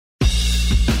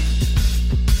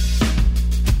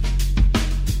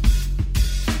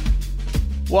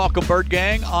Welcome, Bird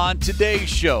Gang. On today's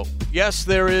show, yes,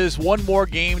 there is one more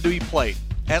game to be played,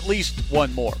 at least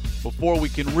one more, before we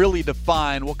can really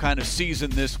define what kind of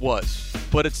season this was.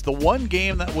 But it's the one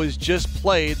game that was just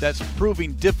played that's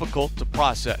proving difficult to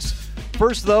process.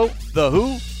 First, though, the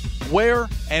who, where,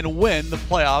 and when the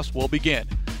playoffs will begin.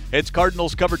 It's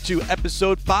Cardinals Cover 2,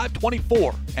 episode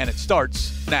 524, and it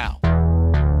starts now.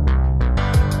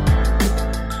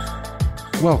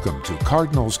 Welcome to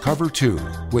Cardinals Cover 2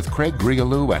 with Craig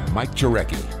Grialou and Mike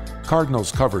Jurecki.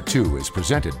 Cardinals Cover 2 is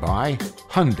presented by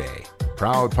Hyundai,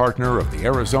 proud partner of the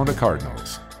Arizona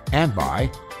Cardinals, and by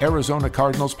Arizona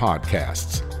Cardinals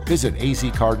Podcasts. Visit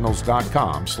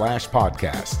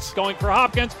azcardinals.com/podcasts. Going for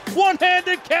Hopkins,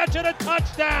 one-handed catch and a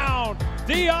touchdown!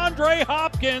 DeAndre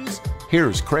Hopkins.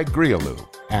 Here's Craig Grialou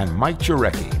and Mike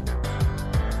Jurecki.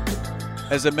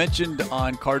 As I mentioned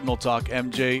on Cardinal Talk,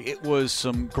 MJ, it was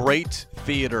some great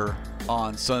theater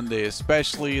on Sunday,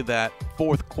 especially that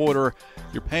fourth quarter.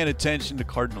 You're paying attention to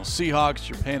Cardinal Seahawks.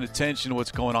 You're paying attention to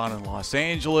what's going on in Los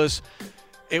Angeles.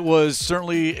 It was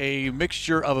certainly a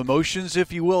mixture of emotions,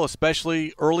 if you will,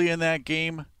 especially early in that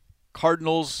game.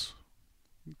 Cardinals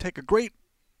take a great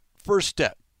first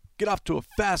step, get off to a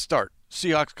fast start.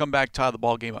 Seahawks come back, tie the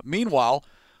ball game up. Meanwhile,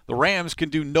 the Rams can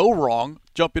do no wrong,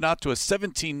 jumping out to a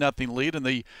 17-0 lead, and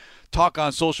the talk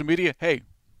on social media, hey,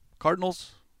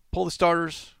 Cardinals, pull the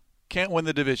starters, can't win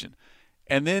the division.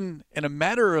 And then in a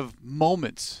matter of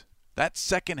moments, that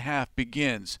second half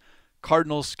begins.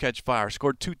 Cardinals catch fire,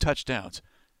 scored 2 touchdowns.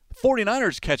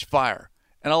 49ers catch fire,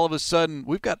 and all of a sudden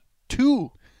we've got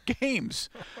 2 games,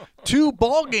 2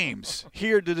 ball games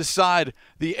here to decide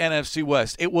the NFC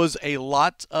West. It was a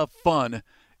lot of fun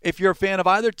if you're a fan of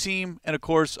either team and, of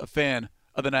course, a fan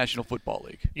of the National Football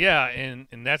League. Yeah, and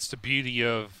that's the beauty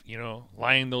of,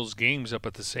 lining those games up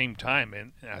at the same time.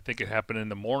 And I think it happened in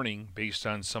the morning based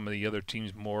on some of the other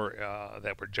teams more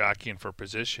that were jockeying for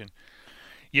position.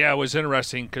 Yeah, it was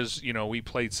interesting because, we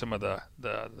played some of the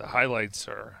highlights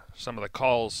or some of the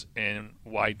calls, and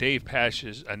why Dave Pasch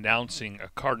is announcing a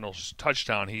Cardinals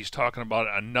touchdown, he's talking about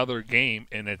another game,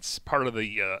 and it's part of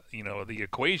the, the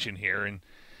equation here. And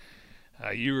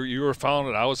you were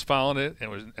following it, I was following it, and it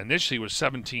was initially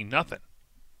 17-0.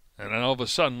 And then all of a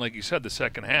sudden, like you said, the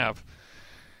second half,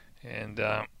 and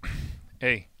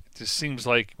hey, it just seems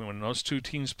like when those two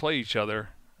teams play each other,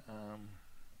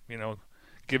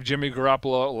 give Jimmy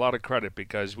Garoppolo a lot of credit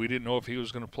because we didn't know if he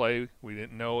was going to play. We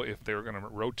didn't know if they were going to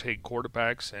rotate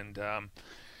quarterbacks. And,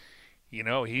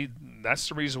 that's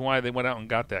the reason why they went out and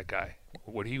got that guy.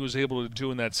 What he was able to do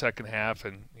in that second half,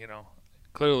 and,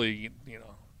 clearly,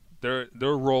 they're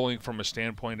rolling from a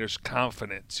standpoint. There's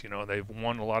confidence. They've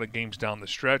won a lot of games down the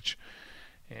stretch.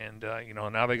 And,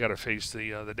 now they got to face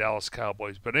the Dallas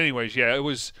Cowboys. But anyways, yeah, it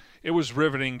was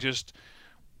riveting just –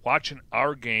 watching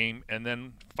our game and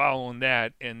then following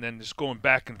that and then just going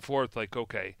back and forth like,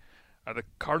 okay, are the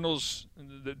Cardinals,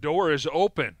 the door is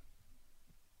open.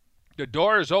 The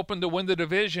door is open to win the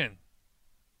division.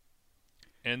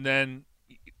 And then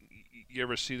you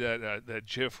ever see that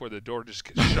GIF where the door just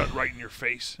gets shut right in your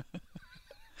face?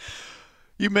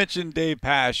 You mentioned Dave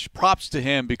Pasch. Props to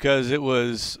him because it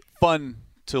was fun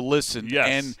to listen. Yes.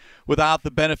 And without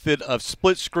the benefit of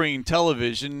split-screen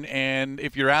television, and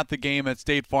if you're at the game at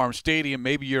State Farm Stadium,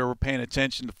 maybe you're paying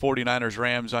attention to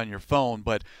 49ers-Rams on your phone.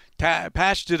 But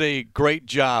Pasch did a great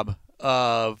job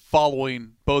of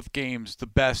following both games the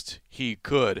best he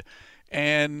could.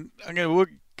 And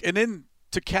then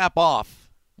to cap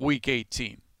off Week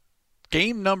 18,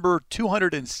 game number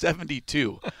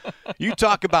 272. You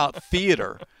talk about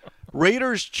theater.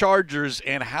 Raiders-Chargers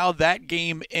and how that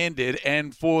game ended,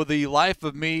 and for the life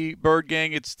of me, Bird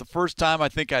Gang, it's the first time I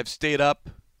think I've stayed up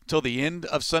till the end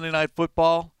of Sunday Night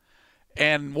Football.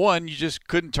 And one, you just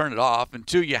couldn't turn it off, and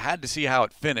two, you had to see how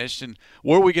it finished. And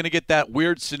were we going to get that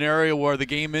weird scenario where the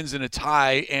game ends in a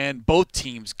tie and both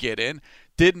teams get in?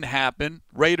 Didn't happen.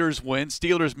 Raiders win.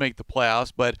 Steelers make the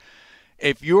playoffs. But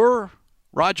if you're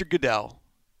Roger Goodell,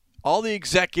 all the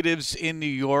executives in New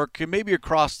York, and maybe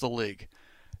across the league,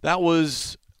 that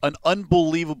was an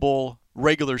unbelievable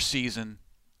regular season.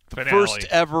 The finale. First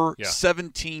ever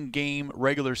 17-game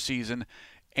regular season.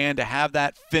 And to have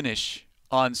that finish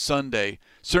on Sunday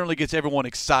certainly gets everyone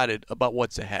excited about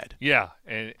what's ahead. Yeah,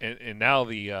 and now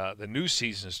the new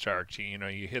season starts.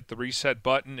 You hit the reset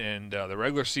button, and the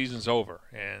regular season's over.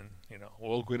 And,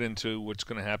 we'll get into what's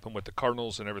going to happen with the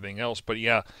Cardinals and everything else. But,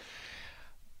 yeah,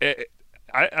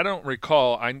 I don't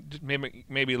recall.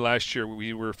 Maybe last year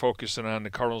we were focusing on the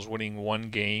Cardinals winning one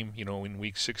game, in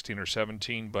week 16 or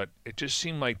 17. But it just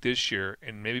seemed like this year,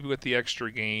 and maybe with the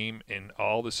extra game and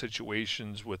all the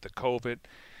situations with the COVID,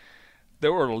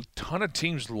 there were a ton of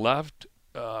teams left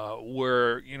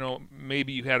where,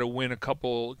 maybe you had to win a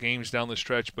couple games down the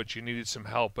stretch, but you needed some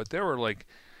help. But there were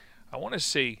I want to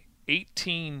say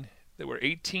 18. There were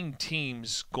 18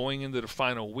 teams going into the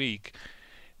final week.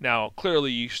 Now,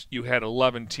 clearly you had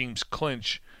 11 teams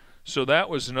clinch, so that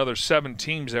was another 7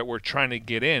 teams that were trying to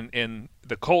get in, and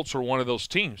the Colts were one of those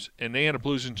teams, and they ended up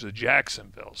losing to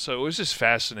Jacksonville. So it was just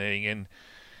fascinating, and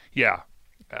yeah,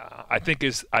 I think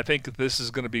this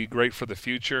is going to be great for the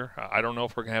future. I don't know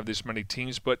if we're going to have this many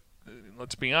teams, but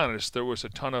let's be honest, there was a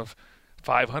ton of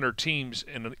 500 teams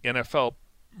in the NFL.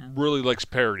 Really likes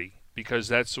parity because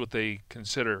that's what they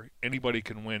consider. Anybody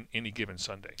can win any given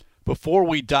Sunday. Before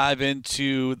we dive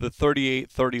into the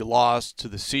 38-30 loss to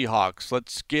the Seahawks,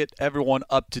 let's get everyone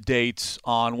up to date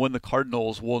on when the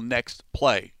Cardinals will next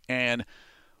play. And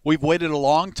we've waited a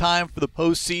long time for the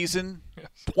postseason. Yes.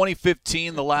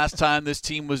 2015, the last time this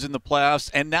team was in the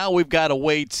playoffs, and now we've got to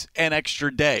wait an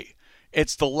extra day.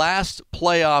 It's the last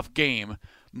playoff game,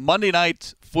 Monday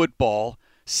Night Football,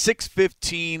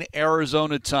 6:15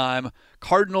 Arizona time.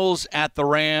 Cardinals at the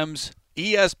Rams.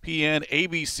 ESPN,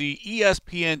 ABC,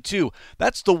 ESPN2.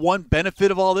 That's the one benefit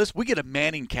of all this. We get a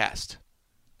Manning cast.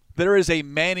 There is a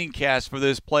Manning cast for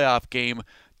this playoff game.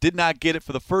 Did not get it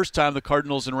for the first time the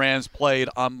Cardinals and Rams played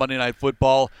on Monday Night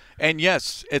Football. And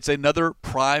yes, it's another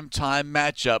primetime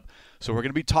matchup. So we're going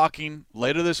to be talking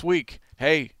later this week.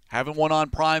 Hey, haven't won on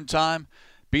primetime.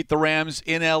 Beat the Rams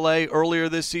in L.A. earlier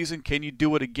this season. Can you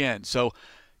do it again? So,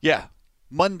 yeah,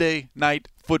 Monday Night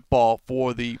Football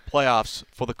for the playoffs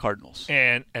for the Cardinals.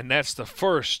 And that's the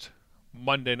first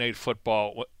Monday Night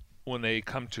Football when they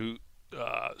come to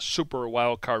Super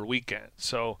Wild Card Weekend.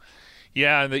 So,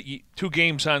 yeah, the 2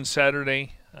 games on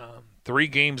Saturday, 3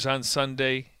 games on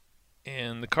Sunday,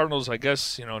 and the Cardinals, I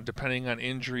guess, depending on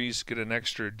injuries, get an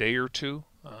extra day or 2.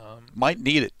 Might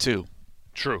need it, too.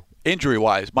 True.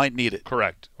 Injury-wise, might need it.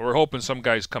 Correct. We're hoping some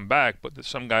guys come back, but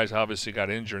some guys obviously got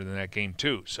injured in that game,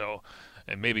 too. So,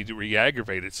 and maybe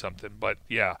re-aggravated something. But,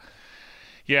 yeah,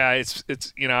 it's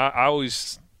I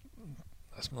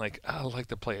like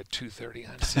to play at 2:30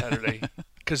 on Saturday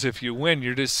because if you win,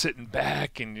 you're just sitting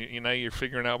back and, you're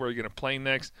figuring out where you're going to play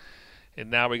next. And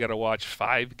now we got to watch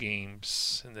 5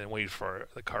 games and then wait for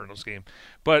the Cardinals game.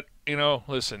 But,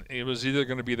 listen, it was either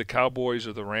going to be the Cowboys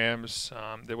or the Rams.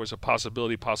 There was a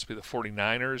possibility possibly the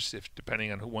 49ers,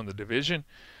 depending on who won the division.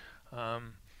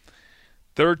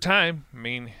 Third time, I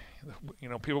mean,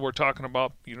 people were talking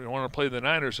about you don't want to play the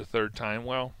Niners a third time.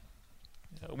 Well,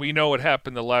 we know what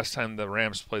happened the last time the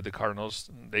Rams played the Cardinals.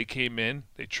 They came in,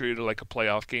 they treated it like a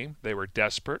playoff game. They were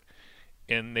desperate,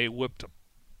 and they whipped them.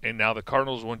 And now the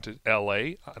Cardinals went to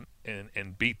L.A.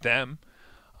 and beat them.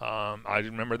 I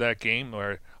remember that game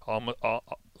where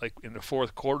like in the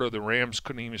fourth quarter, the Rams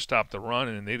couldn't even stop the run,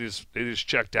 and they just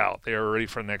checked out. They were ready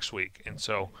for next week. And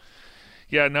so,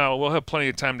 yeah, no, we'll have plenty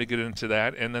of time to get into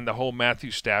that. And then the whole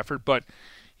Matthew Stafford. But,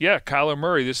 yeah, Kyler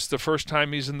Murray, this is the first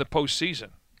time he's in the postseason.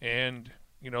 And,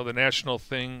 the national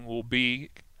thing will be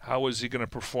how is he going to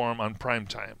perform on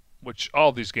primetime, which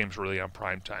all these games are really on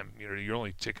primetime. You're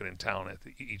only ticket in town at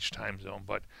each time zone.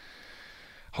 But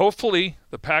hopefully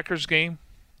the Packers game,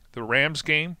 the Rams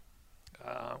game,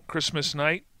 Christmas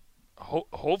night,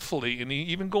 hopefully, and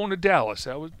even going to Dallas,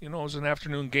 that was, it was an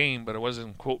afternoon game, but it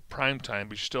wasn't, quote, primetime,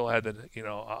 but you still had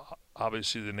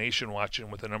obviously the nation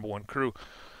watching with the number 1 crew.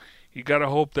 You got to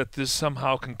hope that this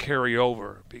somehow can carry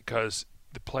over because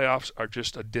the playoffs are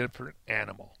just a different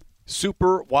animal.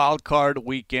 Super Wild Card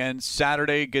Weekend.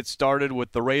 Saturday gets started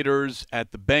with the Raiders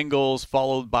at the Bengals,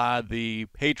 followed by the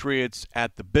Patriots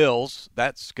at the Bills.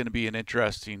 That's going to be an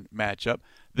interesting matchup.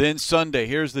 Then Sunday,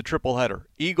 here's the triple header.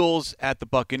 Eagles at the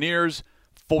Buccaneers,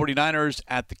 49ers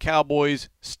at the Cowboys,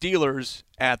 Steelers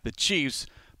at the Chiefs,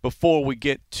 before we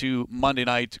get to Monday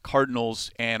night,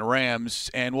 Cardinals and Rams.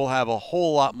 And we'll have a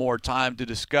whole lot more time to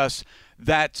discuss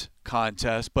that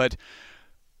contest. But,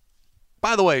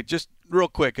 by the way, just real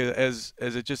quick, as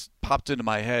it just popped into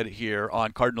my head here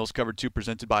on Cardinals Cover 2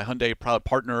 presented by Hyundai, proud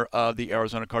partner of the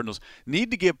Arizona Cardinals. Need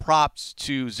to give props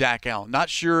to Zach Allen. Not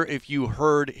sure if you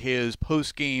heard his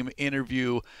post-game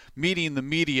interview meeting the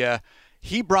media.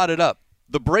 He brought it up.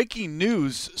 The breaking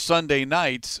news Sunday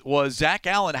night was Zach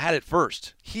Allen had it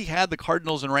first. He had the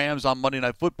Cardinals and Rams on Monday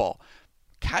Night Football.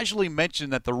 Casually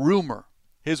mentioned that the rumor,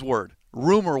 his word,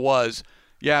 rumor was,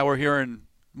 yeah, we're hearing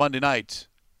Monday night.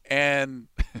 And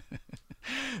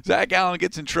Zach Allen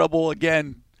gets in trouble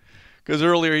again because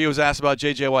earlier he was asked about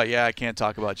J.J. Watt. Yeah, I can't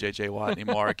talk about J.J. Watt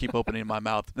anymore. I keep opening my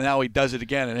mouth. Now he does it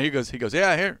again, and he goes,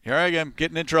 yeah, here I am,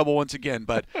 getting in trouble once again.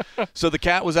 But so the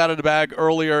cat was out of the bag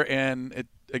earlier, and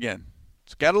again,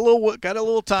 It's got a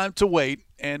little time to wait,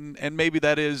 and maybe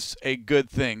that is a good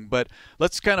thing. But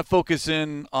let's kind of focus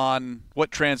in on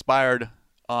what transpired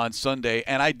on Sunday,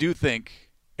 and I do think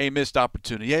a missed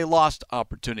opportunity, a lost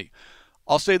opportunity.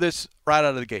 I'll say this right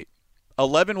out of the gate.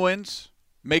 11 wins,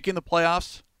 making the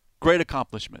playoffs, great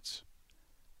accomplishments.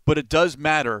 But it does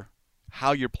matter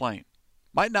how you're playing.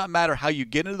 Might not matter how you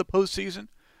get into the postseason,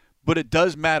 but it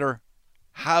does matter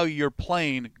how you're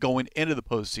playing going into the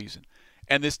postseason.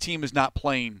 And this team is not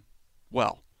playing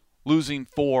well, losing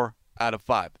 4 out of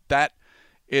 5. That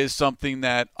is something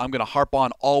that I'm going to harp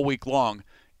on all week long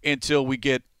until we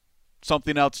get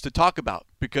something else to talk about,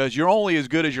 because you're only as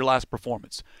good as your last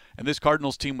performance. And this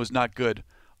Cardinals team was not good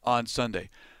on Sunday.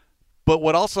 But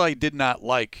what also I did not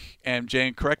like, and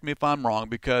Jane, correct me if I'm wrong,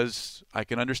 because I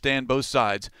can understand both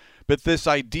sides, but this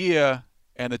idea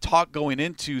and the talk going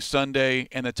into Sunday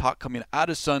and the talk coming out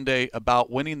of Sunday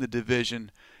about winning the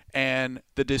division and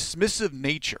the dismissive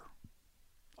nature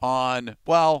on,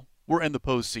 well, we're in the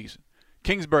postseason.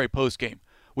 Kingsbury postgame.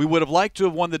 We would have liked to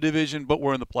have won the division, but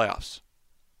we're in the playoffs.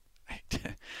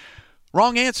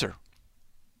 Wrong answer.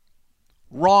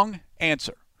 Wrong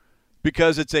answer.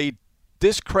 Because it's a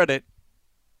discredit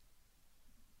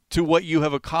to what you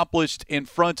have accomplished in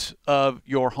front of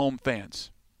your home fans.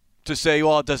 To say,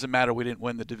 well, it doesn't matter, we didn't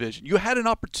win the division. You had an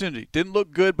opportunity. Didn't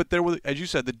look good, but there was, as you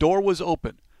said, the door was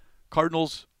open.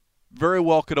 Cardinals very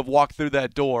well could have walked through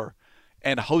that door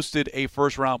and hosted a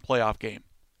first-round playoff game.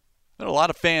 There are a lot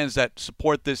of fans that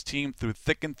support this team through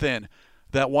thick and thin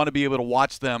that want to be able to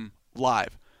watch them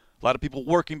live. A lot of people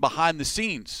working behind the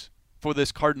scenes for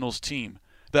this Cardinals team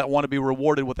that want to be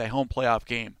rewarded with a home playoff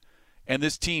game. And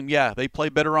this team, yeah, they play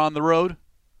better on the road,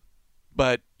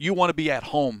 but you want to be at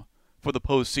home for the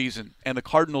postseason, and the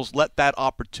Cardinals let that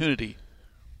opportunity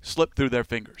slip through their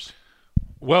fingers.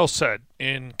 Well said.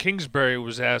 And Kingsbury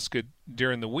was asked it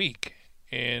during the week,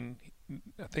 and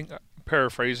I think,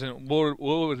 paraphrasing, what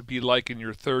would it be like in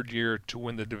your third year to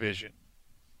win the division?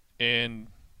 And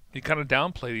he kind of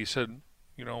downplayed. He said,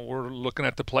 you know, we're looking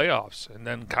at the playoffs. And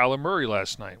then Kyler Murray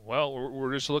last night, well,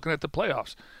 we're just looking at the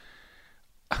playoffs.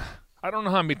 I don't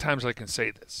know how many times I can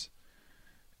say this.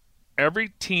 Every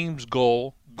team's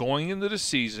goal going into the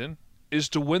season is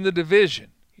to win the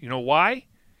division. You know why?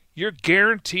 You're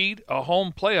guaranteed a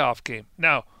home playoff game.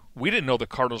 Now, we didn't know the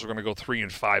Cardinals were going to go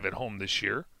 3-5 at home this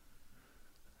year.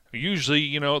 Usually,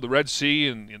 you know, the Red Sea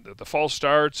and the false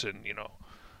starts, and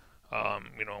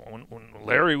when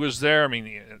Larry was there, I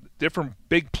mean, different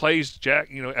big plays.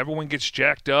 Everyone gets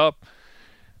jacked up.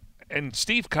 And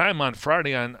Steve Keim on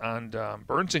Friday on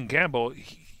Burns and Gamble,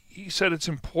 he said it's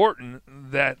important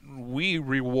that we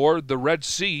reward the Red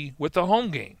Sea with the home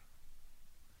game.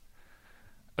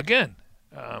 Again,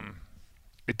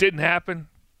 it didn't happen.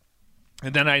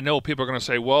 And then I know people are going to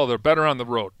say, well, they're better on the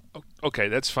road. Okay,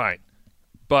 that's fine.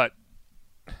 But,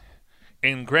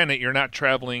 and granted, you're not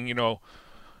traveling, to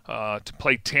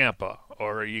play Tampa,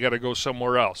 or you got to go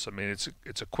somewhere else. I mean,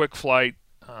 it's a quick flight.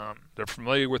 They're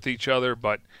familiar with each other,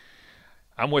 but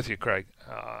I'm with you, Craig.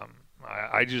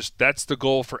 I just, that's the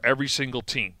goal for every single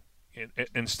team.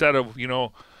 Instead of,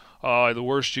 the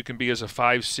worst you can be as a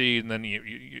 5 seed, and then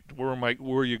where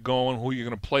are you going, who are you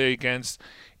going to play against?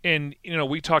 And,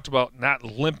 we talked about not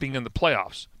limping in the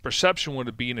playoffs. Perception would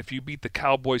have been if you beat the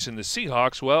Cowboys and the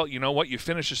Seahawks, well, you know what, you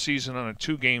finish the season on a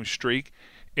 2-game streak,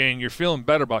 and you're feeling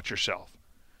better about yourself.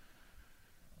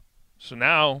 So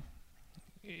now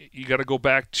you got to go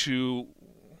back to,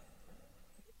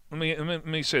 let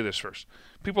me say this first.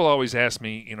 People always ask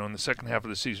me, in the second half of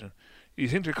the season, you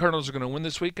think the Cardinals are going to win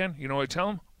this weekend? You know what I tell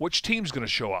them? Which team's going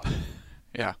to show up?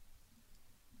 Yeah.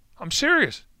 I'm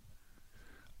serious.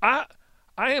 I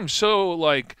am so,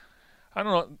 I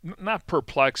don't know, not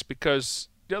perplexed, because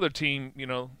the other team,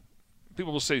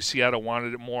 people will say Seattle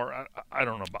wanted it more. I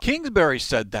don't know about Kingsbury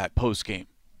said that post-game.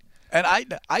 And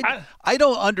I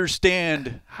don't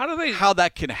understand how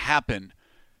that can happen.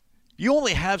 You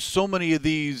only have so many of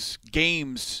these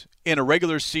games in a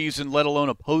regular season, let alone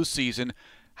a postseason.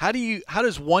 How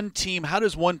does one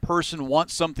person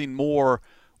want something more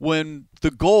when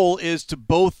the goal is to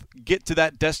both get to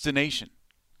that destination?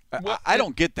 Well, I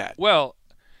don't get that. Well,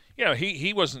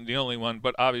 he wasn't the only one,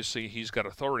 but obviously he's got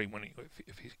authority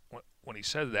when he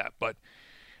said that. But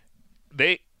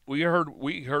we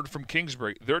heard from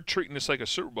Kingsbury, they're treating this like a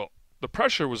Super Bowl. The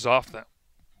pressure was off them.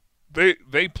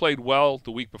 They played well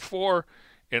the week before,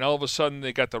 and all of a sudden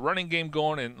they got the running game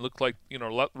going and looked like,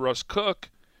 let Russ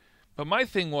cook. But my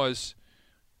thing was,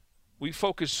 we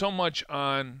focused so much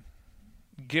on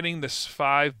getting the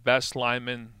 5 best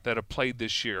linemen that have played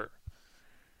this year.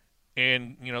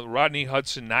 And, Rodney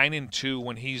Hudson, 9-2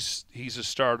 when he's a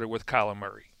starter with Kyler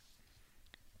Murray.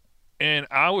 And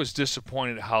I was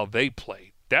disappointed how they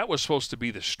played. That was supposed to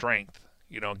be the strength.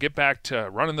 Get back to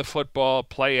running the football,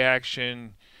 play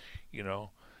action,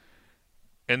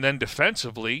 And then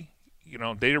defensively,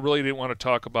 they really didn't want to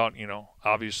talk about,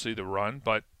 obviously the run,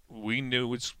 but we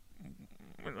knew it's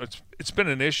been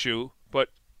an issue, but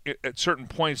at certain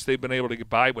points they've been able to get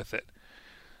by with it.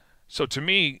 So to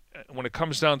me, when it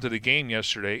comes down to the game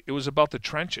yesterday, it was about the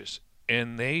trenches,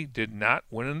 and they did not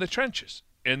win in the trenches.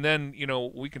 And then,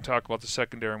 we can talk about the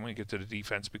secondary when we get to the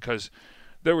defense, because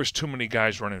there was too many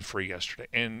guys running free yesterday.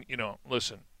 And,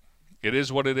 listen, it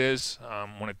is what it is.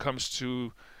 When it comes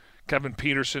to Kevin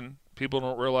Peterson, people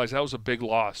don't realize that was a big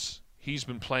loss. He's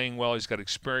been playing well. He's got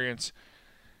experience.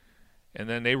 And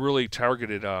then they really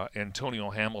targeted Antonio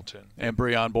Hamilton. And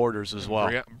Breon Borders as well.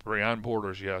 Breon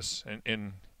Borders, yes.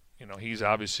 And he's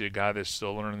obviously a guy that's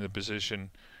still learning the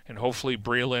position. And hopefully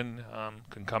Breland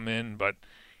can come in, but,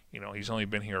 he's only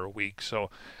been here a week. So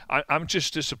I'm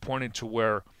just disappointed to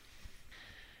where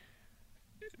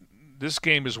this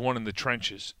game is won in the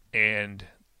trenches. And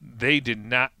they did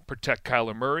not protect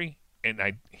Kyler Murray. And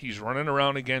he's running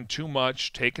around again too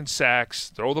much, taking sacks,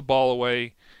 throw the ball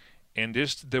away. And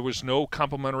there was no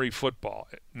complimentary football.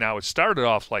 Now, it started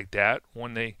off like that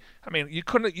when you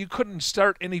couldn't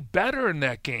start any better in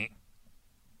that game.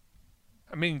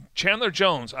 Chandler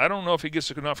Jones, I don't know if he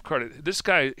gets enough credit. This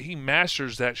guy, he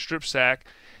masters that strip sack,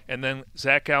 and then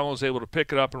Zach Allen was able to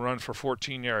pick it up and run for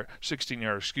 16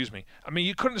 yards,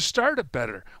 you couldn't have started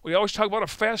better. We always talk about a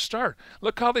fast start.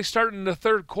 Look how they started in the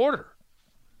third quarter.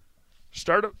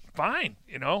 Started fine,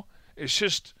 It's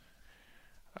just,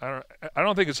 I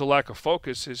don't think it's a lack of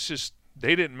focus. It's just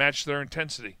they didn't match their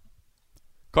intensity.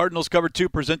 Cardinals Cover 2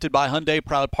 presented by Hyundai,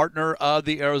 proud partner of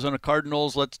the Arizona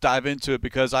Cardinals. Let's dive into it,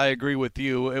 because I agree with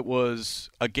you. It was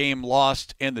a game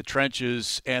lost in the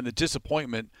trenches, and the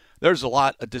disappointment, there's a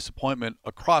lot of disappointment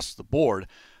across the board.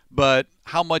 But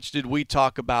how much did we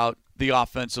talk about the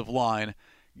offensive line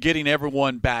getting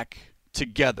everyone back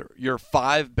together? Your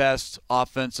 5 best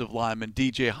offensive linemen: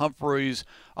 DJ Humphries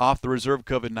off the reserve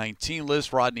COVID-19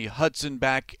 list, Rodney Hudson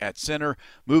back at center,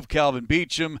 move Calvin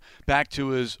Beachum back to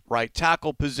his right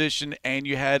tackle position, and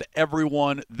you had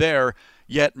everyone there.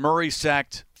 Yet Murray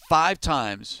sacked 5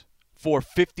 times for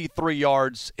 53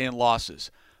 yards in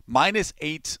losses.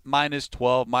 -8,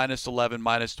 -12, -11,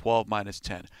 -12,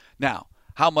 -10. Now,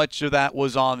 how much of that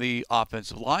was on the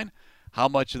offensive line? How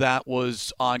much of that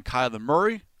was on Kyler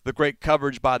Murray? The great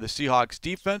coverage by the Seahawks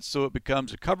defense, so it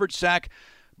becomes a coverage sack.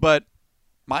 But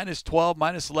 -12,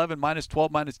 -11,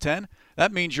 -12, -10,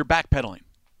 that means you're backpedaling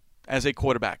as a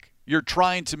quarterback. You're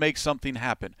trying to make something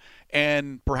happen.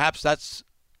 And perhaps that's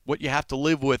what you have to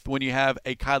live with when you have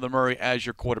a Kyler Murray as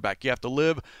your quarterback. You have to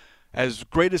live as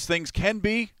great as things can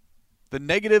be. The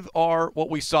negative are what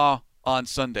we saw on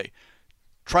Sunday.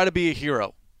 Try to be a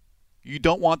hero. You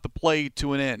don't want the play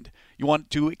to an end. You want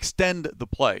to extend the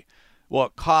play. Well,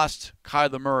 it cost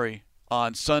Kyler Murray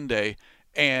on Sunday,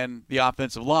 and the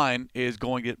offensive line is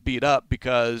going to get beat up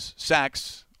because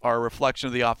sacks are a reflection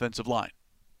of the offensive line.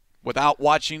 Without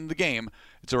watching the game,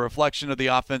 it's a reflection of the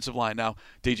offensive line. Now,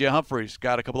 DJ Humphries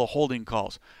got a couple of holding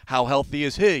calls. How healthy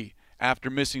is he after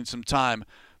missing some time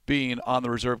being on the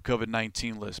reserve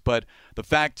COVID-19 list? But the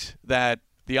fact that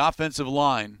the offensive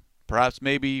line, perhaps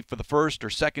maybe for the first or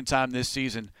second time this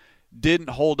season, didn't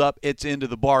hold up its end of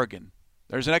the bargain.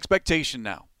 There's an expectation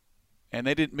now, and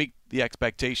they didn't meet the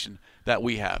expectation that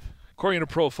we have. According to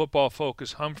Pro Football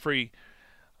Focus, Humphrey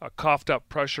coughed up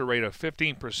pressure rate of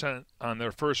 15% on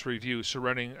their first review,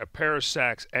 surrendering a pair of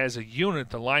sacks. As a unit,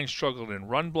 the line struggled in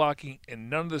run blocking, and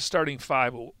none of the starting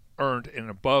 5 earned an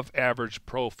above-average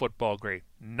pro football grade.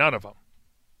 None of them.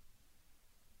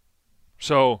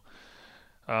 So,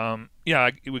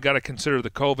 we got to consider the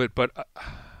COVID, but,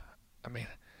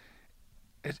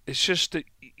 it's just that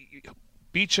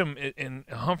Beachum and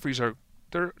Humphries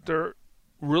they're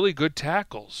really good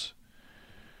tackles.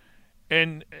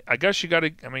 And I guess you got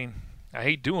to, I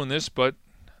hate doing this, but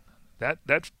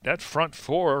that front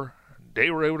 4,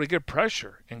 they were able to get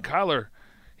pressure. And Kyler,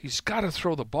 he's got to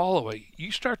throw the ball away.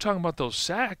 You start talking about those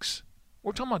sacks,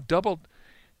 we're talking about double,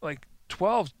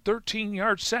 12,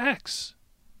 13-yard sacks.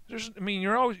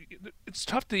 It's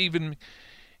tough to even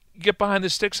get behind the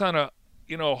sticks on a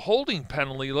holding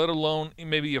penalty, let alone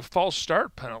maybe a false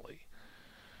start penalty.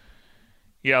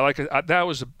 Yeah, that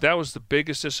was the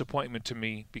biggest disappointment to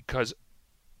me, because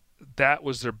that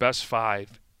was their best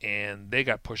 5, and they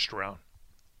got pushed around.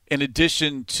 In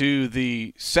addition to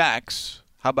the sacks,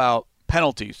 how about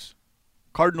penalties?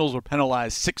 Cardinals were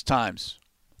penalized 6 times,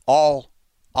 all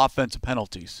offensive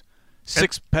penalties.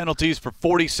 6 penalties for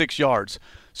 46 yards.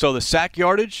 So the sack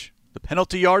yardage, the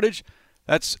penalty yardage,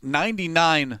 That's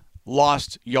 99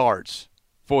 lost yards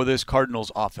for this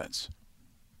Cardinals offense.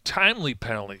 Timely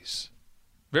penalties.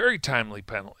 Very timely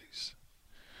penalties.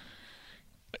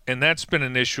 And that's been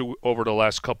an issue over the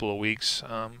last couple of weeks.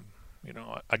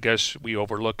 I guess we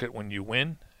overlook it when you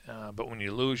win, but when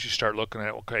you lose, you start looking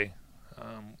at, okay,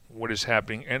 what is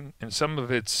happening? And some of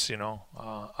it's,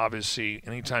 obviously,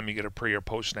 anytime you get a pre or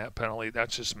post snap penalty,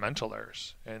 that's just mental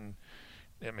errors. And,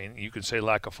 I mean, you could say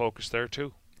lack of focus there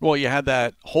too. Well, you had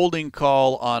that holding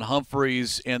call on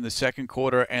Humphreys in the second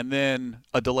quarter and then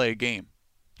a delay game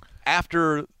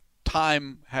after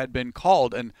time had been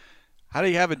called. And how do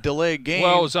you have a delay game?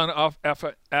 Well, it was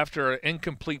after an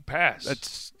incomplete pass.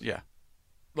 That's, yeah.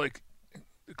 Like,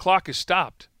 the clock is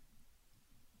stopped.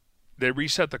 They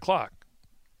reset the clock.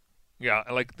 Yeah,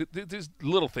 like there's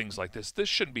little things like this. This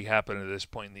shouldn't be happening at this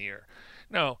point in the year.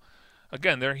 Now,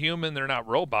 again, they're human. They're not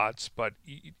robots. But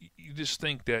you just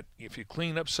think that if you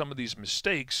clean up some of these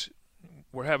mistakes,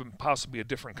 we're having possibly a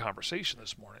different conversation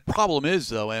this morning. Problem is,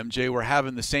 though, MJ, we're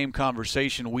having the same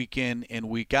conversation week in and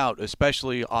week out,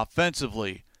 especially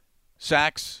offensively.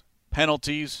 Sacks,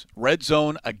 penalties, red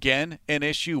zone, again, an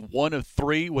issue. 1 of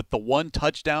 3 with the 1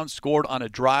 touchdown scored on a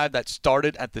drive that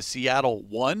started at the Seattle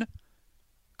 1.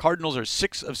 Cardinals are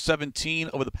 6 of 17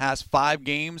 over the past 5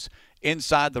 games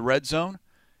inside the red zone.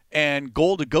 And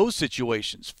goal-to-go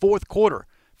situations, fourth quarter,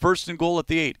 first and goal at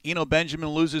the 8. Eno Benjamin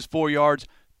loses 4 yards,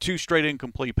 2 straight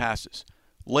incomplete passes.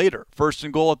 Later, first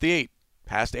and goal at the 8,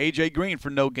 pass to A.J. Green for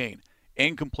no gain,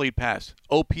 incomplete pass.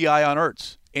 OPI on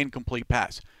Ertz, incomplete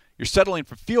pass. You're settling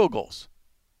for field goals.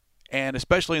 And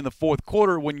especially in the fourth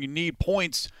quarter when you need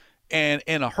points and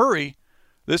in a hurry,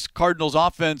 this Cardinals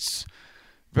offense,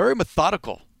 very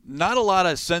methodical. Not a lot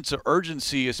of sense of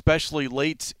urgency, especially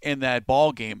late in that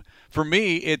ball game. For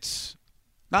me, it's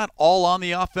not all on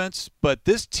the offense, but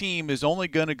this team is only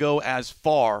going to go as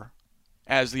far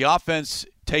as the offense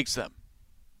takes them.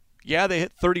 Yeah, they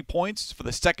hit 30 points for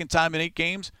the second time in 8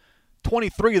 games.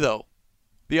 23, though,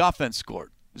 the offense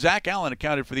scored. Zach Allen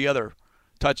accounted for the other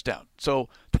touchdown. So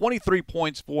 23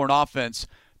 points for an offense,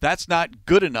 that's not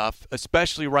good enough,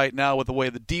 especially right now with the way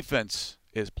the defense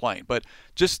is playing. But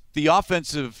just the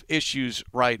offensive issues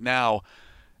right now,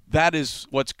 that is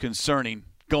what's concerning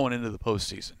going into the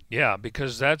postseason. Yeah,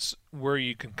 because that's where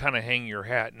you can kind of hang your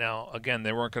hat. Now, again,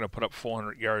 they weren't going to put up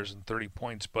 400 yards and 30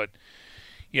 points, but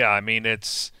yeah, I mean,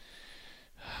 it's,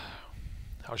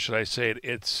 how should I say it?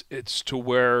 It's to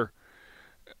where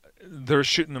they're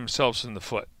shooting themselves in the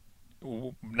foot,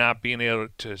 not being able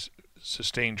to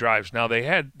sustain drives. Now they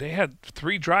had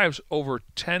 3 drives over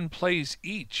 10 plays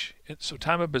each, so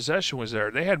time of possession was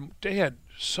there. They had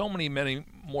so many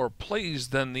more plays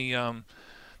than the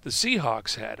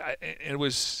Seahawks had.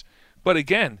 But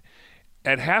again,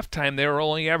 at halftime they were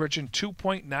only averaging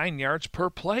 2.9 yards per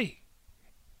play.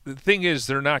 The thing is,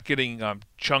 they're not getting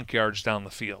chunk yards down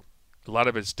the field. A lot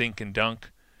of it's dink and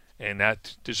dunk. And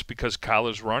that just because Kyle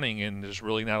is running and there's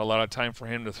really not a lot of time for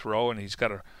him to throw, and he's got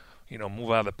to,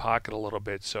 move out of the pocket a little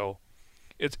bit. So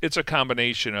it's a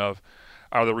combination of,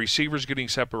 are the receivers getting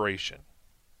separation?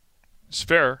 It's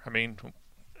fair. I mean,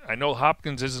 I know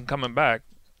Hopkins isn't coming back.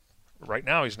 Right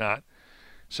now he's not.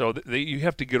 So you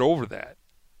have to get over that.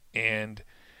 And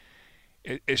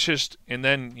it's just, and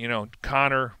then,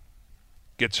 Connor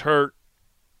gets hurt.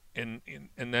 And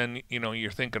then,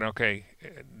 you're thinking, okay,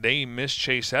 they miss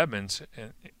Chase Edmonds.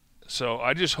 And so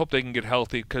I just hope they can get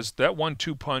healthy, because that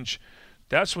 1-2 punch,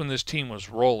 that's when this team was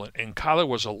rolling. And Kyler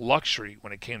was a luxury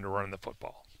when it came to running the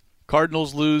football.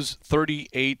 Cardinals lose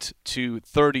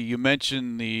 38-30. You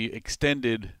mentioned the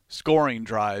extended scoring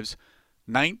drives.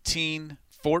 19,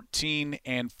 14,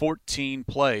 and 14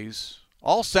 plays.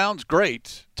 All sounds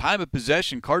great. Time of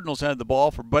possession, Cardinals had the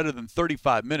ball for better than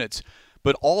 35 minutes.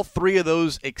 But all 3 of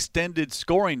those extended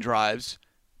scoring drives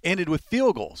ended with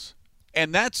field goals.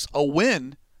 And that's a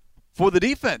win for the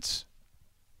defense.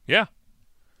 Yeah.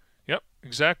 Yep,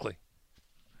 exactly.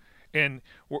 And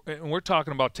we're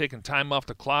talking about taking time off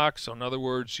the clock. So, in other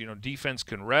words, defense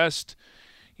can rest.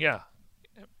 Yeah.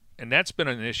 And that's been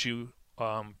an issue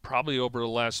probably over the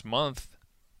last month.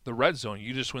 The red zone,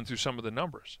 you just went through some of the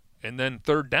numbers. And then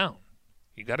third down.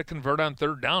 You got to convert on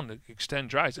third down to extend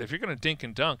drives. If you're going to dink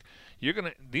and dunk,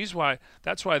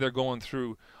 that's why they're going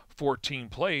through 14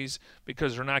 plays,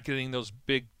 because they're not getting those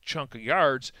big chunk of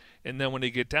yards, and then when they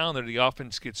get down there, the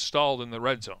offense gets stalled in the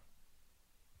red zone.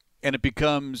 And it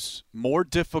becomes more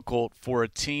difficult for a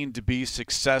team to be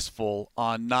successful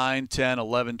on 9, 10,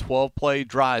 11, 12 play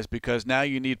drives, because now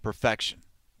you need perfection.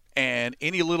 And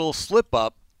any little slip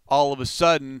up, all of a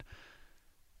sudden,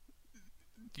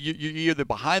 you're either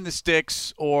behind the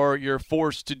sticks or you're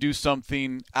forced to do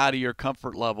something out of your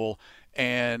comfort level.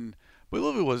 And I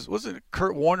believe it wasn't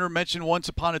Kurt Warner mentioned once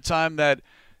upon a time that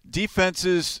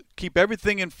defenses keep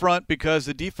everything in front because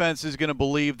the defense is going to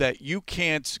believe that you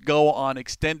can't go on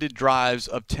extended drives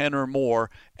of 10 or more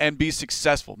and be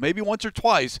successful. Maybe once or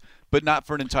twice, but not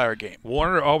for an entire game.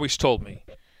 Warner always told me,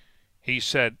 he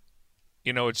said,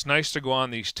 it's nice to go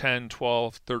on these 10,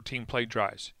 12, 13-play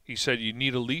drives. He said you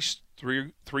need at least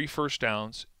three first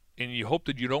downs, and you hope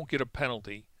that you don't get a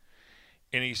penalty.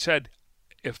 And he said,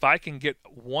 if I can get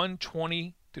one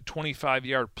 20 to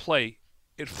 25-yard play,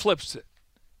 it flips it.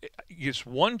 It's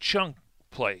one chunk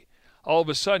play. All of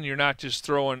a sudden, you're not just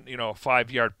throwing, a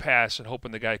 5-yard pass and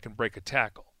hoping the guy can break a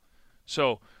tackle.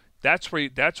 So that's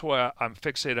why I'm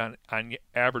fixated on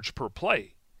average per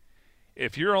play.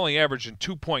 If you're only averaging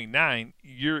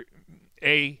 2.9,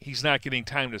 he's not getting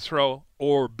time to throw,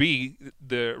 or B,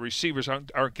 the receivers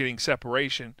aren't getting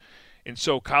separation, and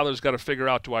so Kyler's got to figure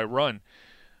out, do I run?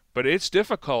 But it's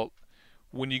difficult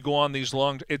when you go on these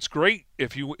long. It's great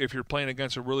if you're playing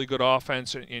against a really good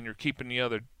offense and you're keeping the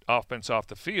other offense off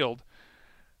the field.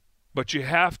 But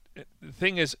the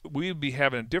thing is, we'd be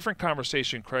having a different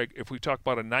conversation, Craig, if we talk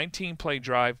about a 19-play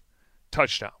drive,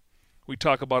 touchdown. We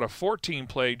talk about a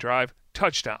 14-play drive,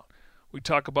 touchdown. We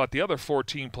talk about the other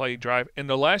 14-play drive, and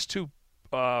the last two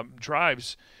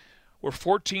drives were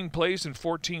 14 plays and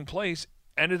 14 plays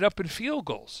ended up in field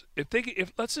goals.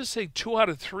 If let's just say 2 out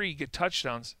of 3 get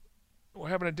touchdowns, we're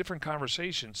having a different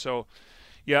conversation. So,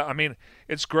 yeah, I mean,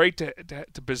 it's great to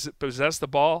possess the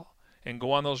ball and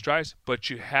go on those drives, but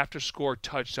you have to score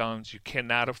touchdowns. You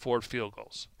cannot afford field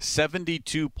goals.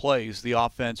 72 plays the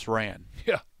offense ran.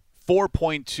 Yeah.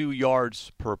 4.2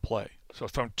 yards per play. So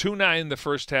from 2.9 in the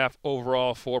first half,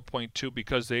 overall 4.2,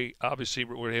 because they obviously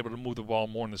were able to move the ball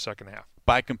more in the second half.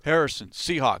 By comparison,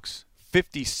 Seahawks,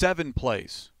 57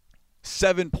 plays,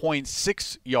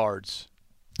 7.6 yards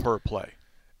per play.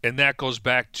 And that goes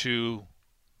back to,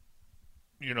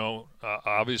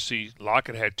 obviously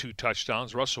Lockett had 2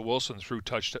 touchdowns. Russell Wilson threw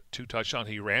 2 touchdowns.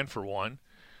 He ran for 1.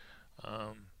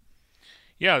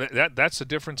 That's the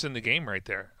difference in the game right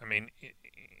there. I mean,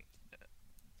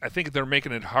 I think they're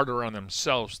making it harder on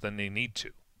themselves than they need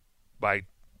to by,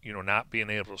 not being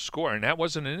able to score. And that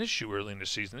wasn't an issue early in the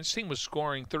season. This team was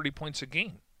scoring 30 points a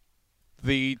game.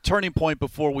 The turning point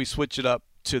before we switch it up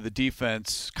to the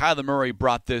defense, Kyler Murray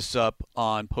brought this up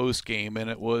on postgame, and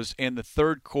it was in the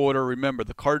third quarter. Remember,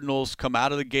 the Cardinals come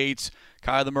out of the gates.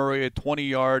 Kyler Murray, a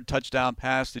 20-yard touchdown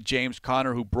pass to James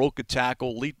Conner, who broke a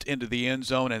tackle, leaped into the end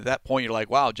zone, and at that point you're like,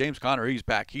 wow, James Conner, he's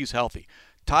back. He's healthy.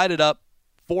 Tied it up.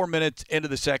 4 minutes into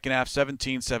the second half,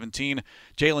 17-17.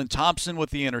 Jalen Thompson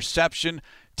with the interception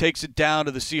takes it down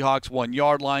to the Seahawks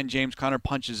 1-yard line. James Conner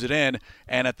punches it in.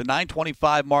 And at the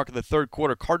 9:25 mark of the third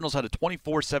quarter, Cardinals had a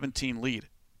 24-17 lead.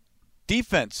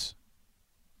 Defense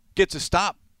gets a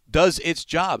stop, does its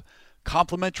job.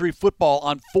 Complimentary football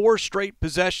on 4 straight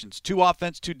possessions, 2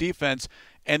 offense, 2 defense,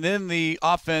 and then the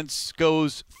offense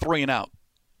goes 3 and out.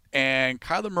 And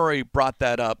Kyler Murray brought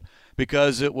that up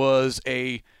because it was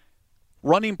a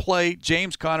running play,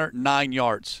 James Conner, 9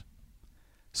 yards.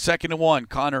 2nd and 1,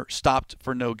 Conner stopped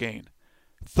for no gain.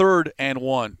 3rd and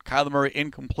 1, Kyler Murray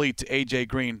incomplete to A.J.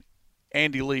 Green.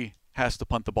 Andy Lee has to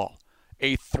punt the ball.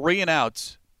 A 3 and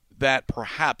out that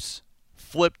perhaps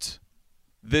flipped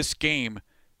this game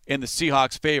in the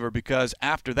Seahawks' favor, because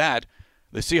after that,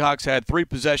 the Seahawks had 3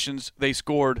 possessions. They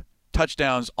scored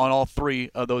touchdowns on all 3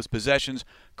 of those possessions.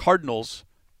 Cardinals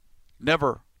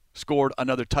never scored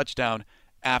another touchdown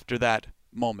after that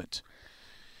moment.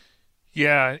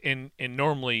 Yeah, and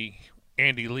normally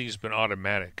Andy Lee's been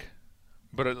automatic,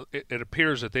 but it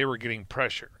appears that they were getting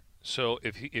pressure. So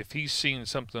if he's seen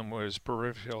something with his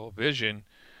peripheral vision,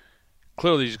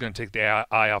 clearly he's going to take the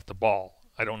eye off the ball.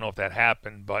 I don't know if that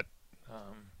happened, but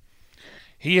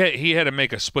he had to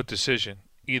make a split decision.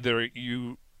 Either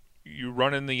you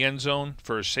run in the end zone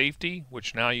for a safety,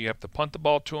 which now you have to punt the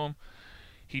ball to him.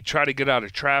 He tried to get out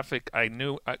of traffic. I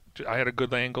knew I had a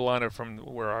good angle on it from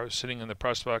where I was sitting in the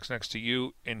press box next to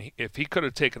you. And if he could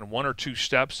have taken 1 or 2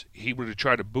 steps, he would have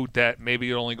tried to boot that. Maybe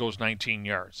it only goes 19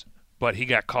 yards. But he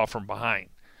got caught from behind.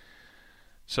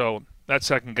 So that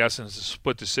second guessing is a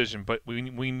split decision. But we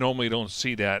normally don't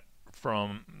see that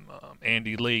from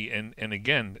Andy Lee. And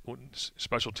again,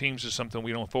 special teams is something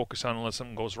we don't focus on unless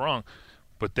something goes wrong.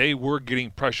 But they were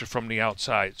getting pressure from the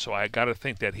outside. So I got to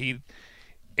think that he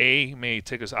may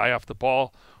take his eye off the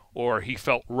ball, or he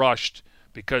felt rushed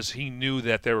because he knew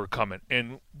that they were coming.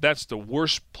 And that's the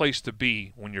worst place to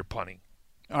be when you're punting.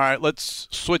 All right, let's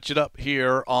switch it up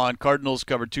here on Cardinals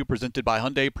Cover 2, presented by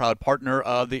Hyundai, proud partner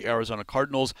of the Arizona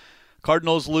Cardinals.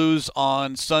 Cardinals lose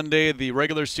on Sunday, the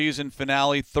regular season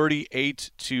finale,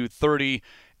 38-30.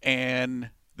 and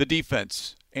the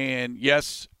defense. And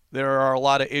yes, there are a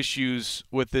lot of issues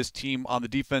with this team on the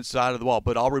defense side of the ball,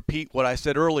 but I'll repeat what I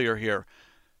said earlier here.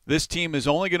 This team is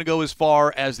only going to go as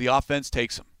far as the offense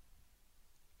takes them.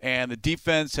 And the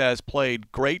defense has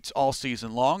played great all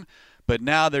season long, but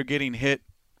now they're getting hit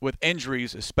with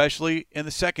injuries, especially in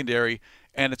the secondary,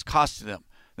 and it's costing them.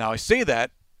 Now, I say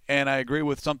that, and I agree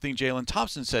with something Jalen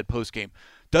Thompson said postgame.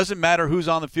 Doesn't matter who's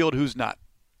on the field, who's not.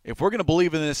 If we're going to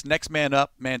believe in this next man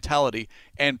up mentality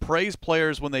and praise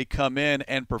players when they come in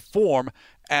and perform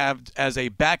as a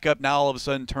backup, now all of a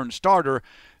sudden turn starter,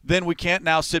 then we can't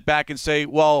now sit back and say,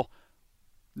 well,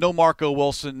 no Marco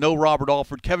Wilson, no Robert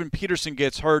Alford, Kevin Peterson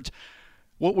gets hurt.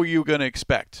 What were you going to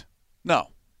expect? No.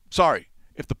 Sorry.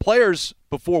 If the players,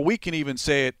 before we can even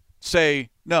say it, say,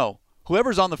 no,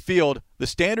 whoever's on the field, the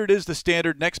standard is the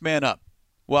standard, next man up.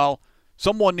 Well,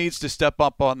 someone needs to step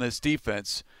up on this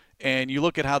defense. And you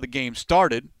look at how the game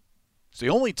started, it's the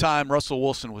only time Russell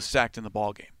Wilson was sacked in the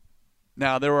ballgame.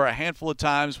 Now, there were a handful of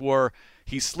times where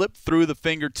he slipped through the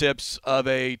fingertips of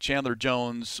a Chandler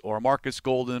Jones or a Marcus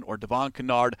Golden or Devon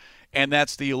Kennard, and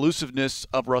that's the elusiveness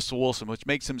of Russell Wilson, which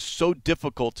makes him so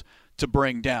difficult to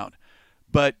bring down.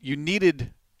 But you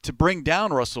needed to bring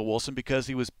down Russell Wilson because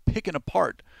he was picking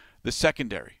apart the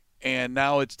secondary. And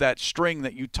now it's that string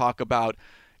that you talk about.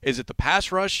 Is it the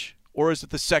pass rush or is it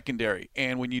the secondary?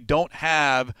 And when you don't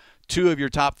have two of your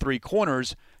top three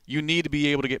corners, you need to be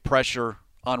able to get pressure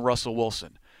on Russell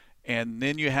Wilson. And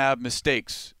then you have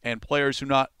mistakes and players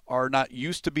who are not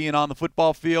used to being on the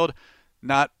football field,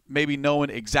 not maybe knowing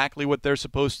exactly what they're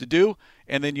supposed to do.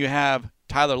 And then you have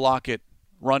Tyler Lockett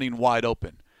running wide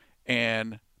open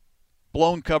and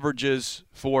blown coverages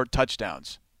for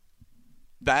touchdowns.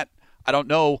 That, I don't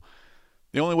know.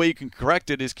 The only way you can correct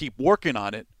it is keep working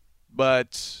on it.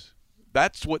 But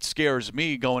that's what scares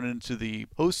me going into the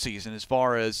postseason as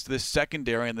far as this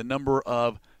secondary and the number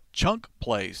of chunk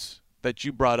plays that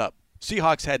you brought up.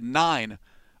 Seahawks had 9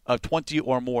 of 20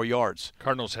 or more yards.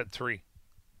 Cardinals had 3.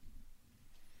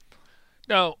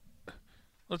 Now,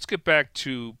 let's get back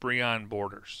to Breon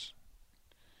Borders.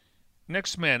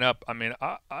 Next man up, I mean,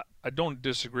 I don't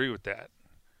disagree with that.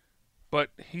 But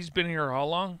he's been here how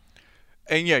long?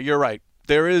 And, yeah, you're right.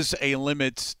 There is a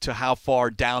limit to how far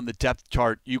down the depth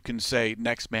chart you can say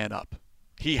next man up.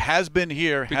 He has been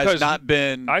here, has not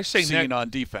been seen on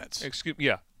defense. Excuse me,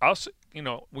 yeah.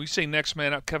 We say next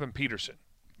man up, Kevin Peterson.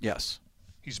 Yes.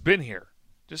 He's been here.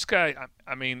 This guy,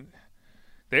 I mean,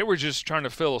 they were just trying to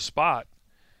fill a spot,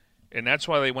 and that's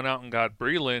why they went out and got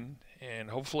Breeland, and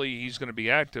hopefully he's going to be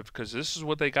active because this is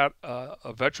what they got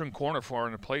a veteran corner for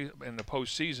in the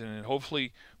postseason, and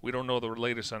hopefully we don't know the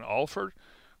latest on Alford.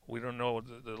 We don't know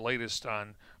the latest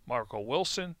on Marco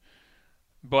Wilson,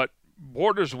 but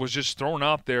Borders was just thrown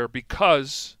out there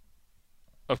because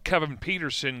of Kevin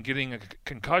Peterson getting a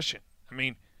concussion. I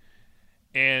mean,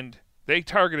 and they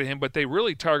targeted him, but they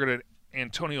really targeted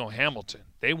Antonio Hamilton.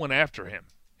 They went after him.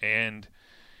 And,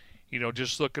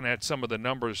 just looking at some of the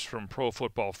numbers from Pro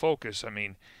Football Focus, I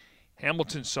mean,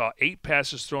 Hamilton saw 8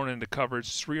 passes thrown into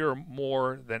coverage, 3 or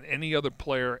more than any other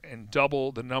player, and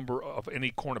double the number of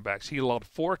any cornerbacks. He allowed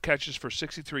 4 catches for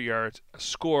 63 yards, a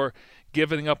score,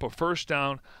 giving up a first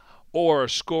down, or a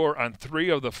score on 3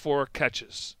 of the 4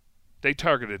 catches. They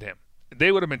targeted him.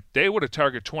 They would have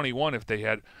targeted 21 if they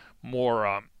had more.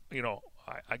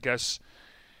 I guess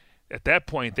at that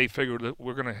point they figured that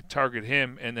we're going to target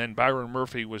him, and then Byron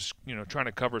Murphy was trying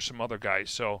to cover some other guys.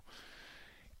 So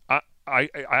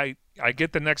I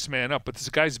get the next man up, but this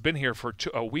guy's been here for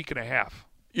a week and a half.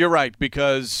 You're right,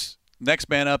 because next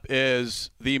man up is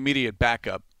the immediate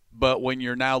backup. But when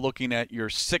you're now looking at your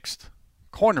 6th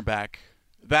cornerback,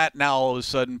 that now all of a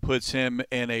sudden puts him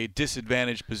in a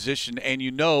disadvantaged position. And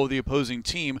the opposing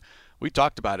team, we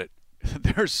talked about it,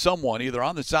 there's someone either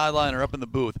on the sideline or up in the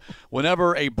booth.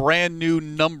 Whenever a brand new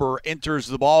number enters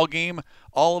the ball game,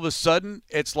 all of a sudden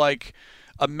it's like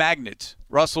a magnet.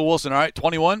 Russell Wilson, all right,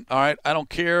 21, all right, I don't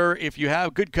care if you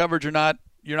have good coverage or not,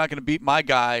 you're not going to beat my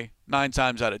guy 9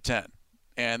 times out of 10.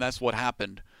 And that's what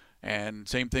happened. And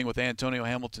same thing with Antonio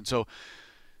Hamilton. So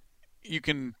you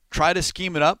can try to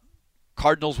scheme it up.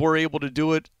 Cardinals were able to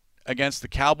do it against the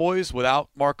Cowboys without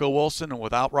Marco Wilson and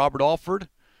without Robert Alford.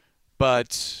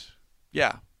 But,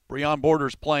 yeah, Breon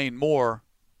Borders playing more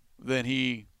than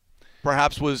he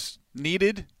perhaps was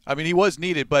needed. I mean, he was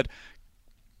needed, but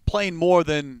playing more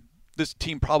than this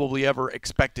team probably ever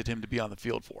expected him to be on the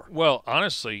field for. Well,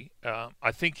 honestly,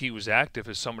 I think he was active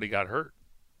as somebody got hurt.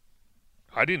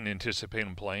 I didn't anticipate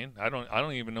him playing. I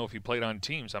don't even know if he played on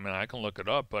teams. I mean, I can look it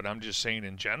up, but I'm just saying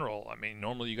in general. I mean,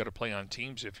 normally you got to play on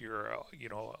teams if you're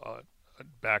a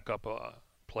backup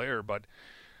player. But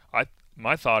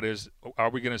my thought is, are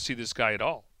we going to see this guy at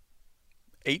all?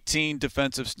 18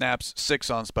 defensive snaps,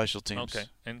 6 on special teams. Okay,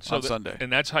 and so on Sunday,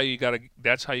 and that's how you get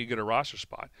a roster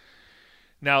spot.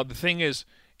 Now the thing is,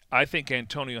 I think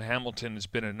Antonio Hamilton has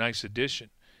been a nice addition,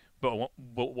 but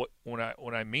what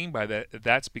I mean by that,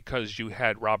 that's because you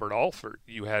had Robert Alford,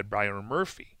 you had Byron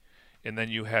Murphy, and then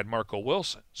you had Marco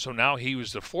Wilson. So now he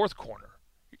was the fourth corner.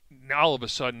 Now all of a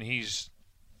sudden he's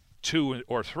 2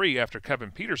 or 3 after Kevin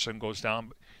Peterson goes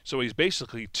down, so he's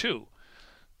basically 2.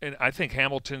 And I think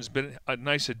Hamilton's been a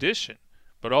nice addition.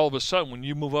 But all of a sudden, when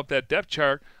you move up that depth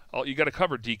chart, you got to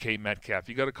cover DK Metcalf.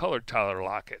 You got to cover Tyler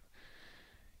Lockett.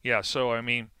 Yeah, so, I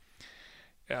mean,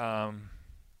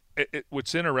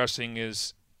 what's interesting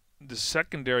is the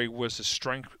secondary was a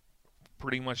strength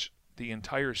pretty much the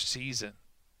entire season.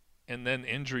 And then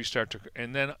injuries start to –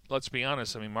 and then, let's be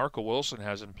honest, I mean, Marco Wilson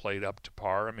hasn't played up to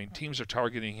par. I mean, teams are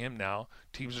targeting him now.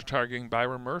 Teams are targeting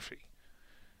Byron Murphy.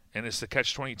 And it's the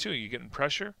catch-22. Are you getting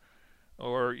pressure?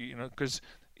 Or, because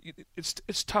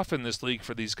it's tough in this league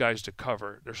for these guys to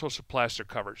cover. They're supposed to plaster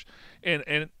coverage.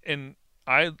 And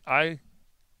I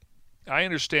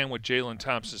understand what Jalen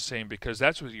Thompson is saying, because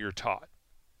that's what you're taught.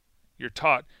 You're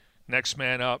taught next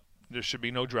man up, there should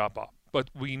be no drop-off. But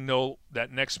we know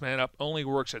that next man up only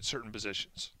works at certain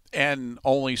positions. And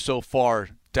only so far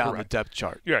down the depth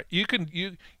chart. Yeah, you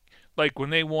like when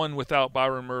they won without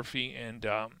Byron Murphy and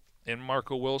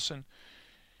Marco Wilson,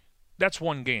 that's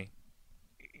one game.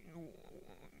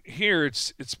 Here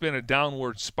it's been a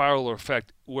downward spiral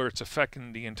effect where it's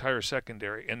affecting the entire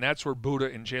secondary, and that's where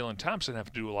Buddha and Jalen Thompson have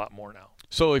to do a lot more now.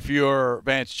 So if you're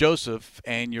Vance Joseph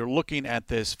and you're looking at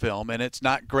this film, and it's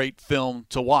not great film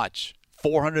to watch,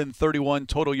 431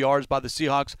 total yards by the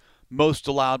Seahawks, most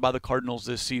allowed by the Cardinals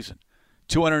this season.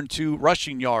 202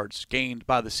 rushing yards gained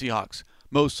by the Seahawks,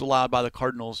 most allowed by the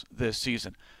Cardinals this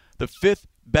season. The 5th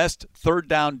best third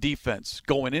down defense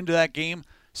going into that game,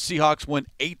 Seahawks went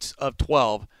 8 of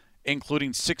 12,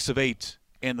 including 6 of 8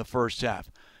 in the first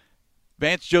half.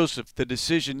 Vance Joseph, the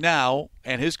decision now,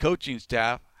 and his coaching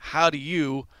staff, how do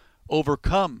you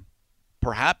overcome?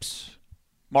 Perhaps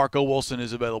Marco Wilson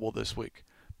is available this week.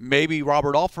 Maybe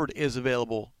Robert Alford is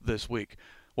available this week.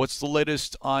 What's the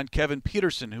latest on Kevin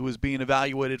Peterson, who is being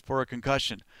evaluated for a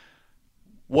concussion?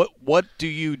 What do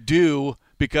you do?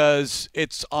 Because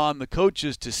it's on the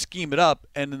coaches to scheme it up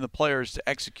and then the players to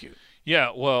execute.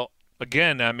 Yeah, well,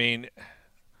 again, I mean,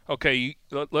 okay,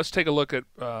 let's take a look at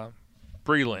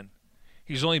Breeland.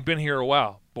 He's only been here a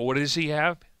while, but what does he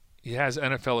have? He has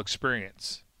NFL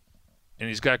experience, and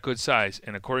he's got good size.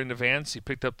 And according to Vance, he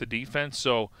picked up the defense.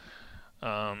 So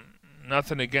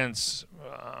nothing against,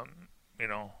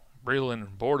 Breeland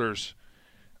and Borders.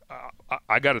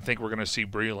 I got to think we're going to see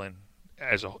Breeland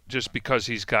just because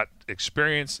he's got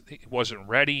experience. He wasn't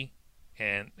ready.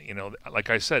 And,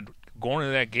 like I said, going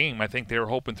into that game, I think they were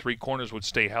hoping 3 corners would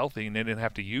stay healthy and they didn't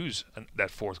have to use that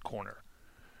 4th corner.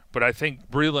 But I think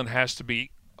Breeland has to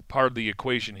be a part of the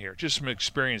equation here, just from an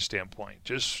experience standpoint.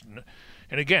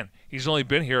 And again, he's only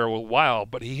been here a while,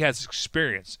 but he has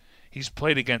experience. He's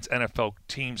played against NFL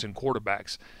teams and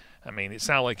quarterbacks. I mean, it's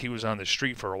not like he was on the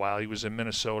street for a while. He was in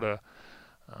Minnesota.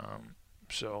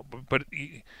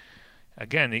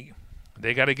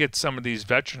 They got to get some of these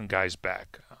veteran guys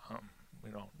back.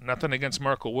 Nothing against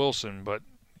Marco Wilson, but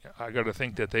I got to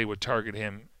think that they would target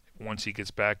him once he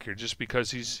gets back here, just because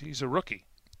he's a rookie.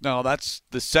 No, that's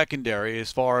the secondary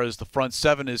as far as the front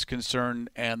 7 is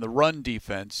concerned, and the run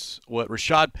defense. What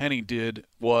Rashad Penny did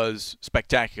was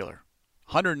spectacular.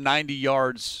 190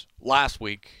 yards last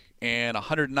week and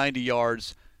 190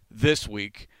 yards this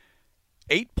week.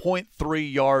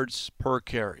 8.3 yards per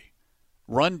carry.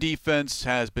 Run defense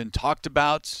has been talked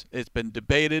about. It's been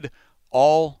debated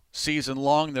all season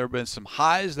long. There have been some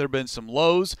highs. There have been some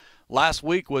lows. Last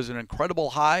week was an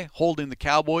incredible high, holding the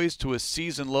Cowboys to a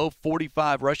season low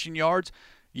 45 rushing yards.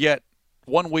 Yet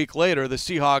 1 week later, the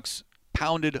Seahawks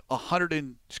pounded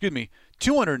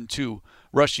 202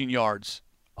 rushing yards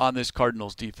on this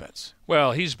Cardinals defense.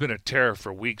 Well, he's been a terror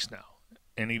for weeks now,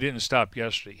 and he didn't stop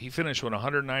yesterday. He finished with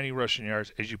 190 rushing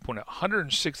yards, as you pointed out,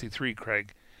 163,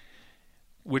 Craig,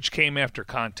 which came after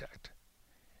contact.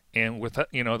 And with the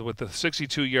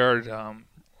 62-yard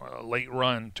late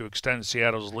run to extend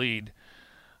Seattle's lead,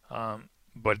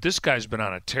 but this guy's been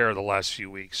on a tear the last few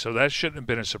weeks, so that shouldn't have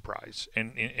been a surprise.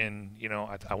 And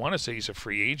I want to say he's a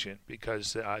free agent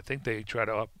because I think they try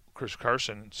to up Chris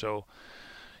Carson. So,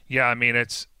 yeah, I mean,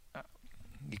 it's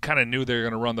you kind of knew they were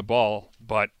going to run the ball,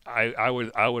 but I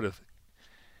would have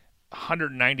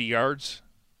 190 yards.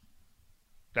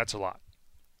 That's a lot.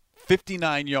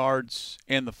 59 yards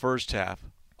in the first half.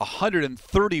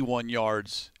 131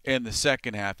 yards in the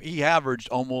second half. He averaged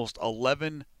almost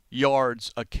 11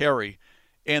 yards a carry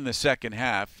in the second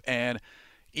half, and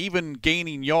even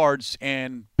gaining yards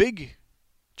and big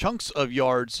chunks of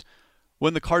yards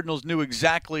when the Cardinals knew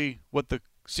exactly what the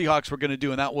Seahawks were going to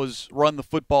do, and that was run the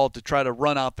football to try to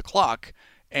run out the clock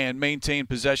and maintain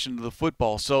possession of the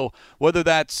football. So whether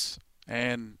that's,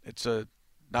 and it's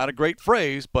not a great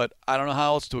phrase, but I don't know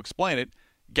how else to explain it,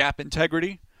 gap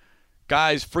integrity,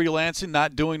 guys freelancing,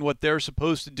 not doing what they're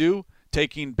supposed to do,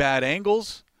 taking bad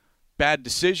angles, bad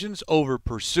decisions, over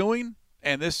pursuing,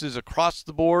 and this is across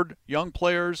the board, young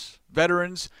players,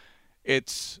 veterans.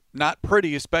 It's not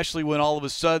pretty, especially when all of a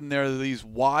sudden there are these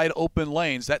wide open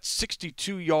lanes. That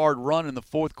 62-yard run in the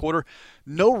fourth quarter,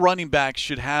 no running back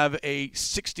should have a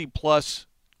 60-plus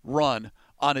run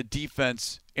on a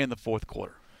defense in the fourth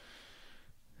quarter.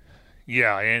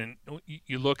 Yeah, and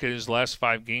you look at his last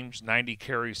 5 games, 90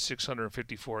 carries,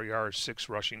 654 yards, 6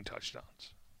 rushing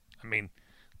touchdowns. I mean,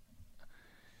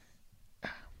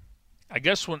 I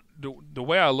guess when the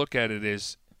way I look at it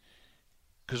is,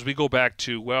 because we go back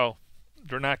to, well,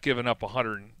 they're not giving up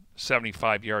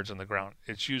 175 yards on the ground.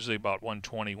 It's usually about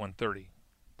 120, 130.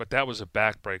 But that was a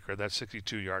backbreaker, that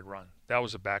 62-yard run. That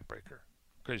was a backbreaker,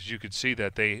 because you could see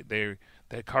that the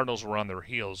Cardinals were on their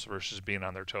heels versus being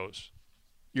on their toes.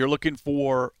 You're looking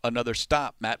for another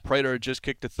stop. Matt Prater just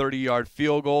kicked a 30-yard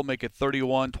field goal, make it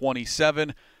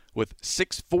 31-27 with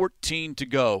 6:14 to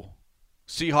go.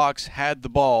 Seahawks had the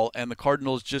ball, and the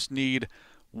Cardinals just need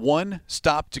one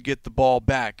stop to get the ball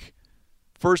back.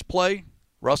 First play,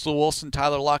 Russell Wilson,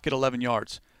 Tyler Lockett, 11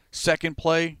 yards. Second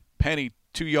play, Penny,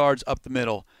 2 yards up the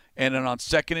middle. And then on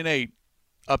 2nd and 8,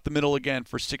 up the middle again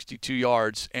for 62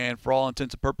 yards. And for all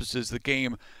intents and purposes, the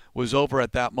game was over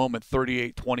at that moment,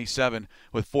 38-27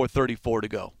 with 4:34 to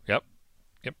go. Yep.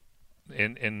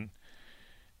 And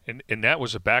that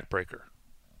was a backbreaker.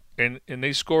 And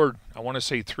they scored, I want to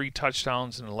say, 3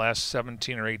 touchdowns in the last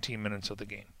 17 or 18 minutes of the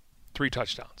game. 3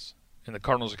 touchdowns. And the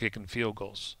Cardinals are kicking field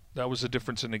goals. That was the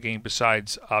difference in the game,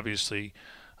 besides, obviously,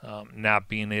 not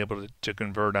being able to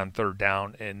convert on third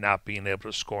down and not being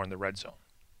able to score in the red zone.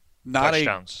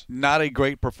 Touchdowns. Not a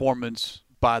great performance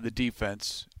by the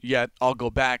defense, yet I'll go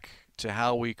back to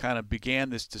how we kind of began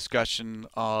this discussion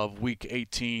of Week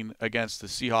 18 against the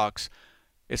Seahawks.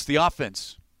 It's the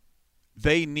offense.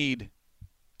 They need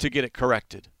to get it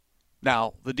corrected.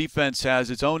 Now, the defense has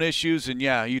its own issues, and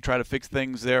yeah, you try to fix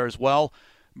things there as well,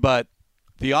 but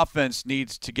the offense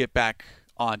needs to get back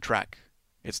on track.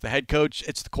 It's the head coach,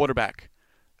 it's the quarterback.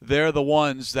 They're the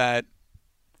ones that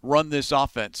run this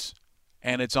offense,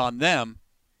 and it's on them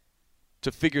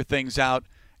to figure things out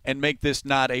and make this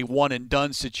not a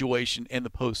one-and-done situation in the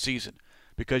postseason,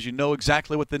 because you know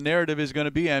exactly what the narrative is going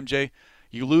to be, MJ.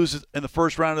 You lose in the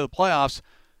first round of the playoffs,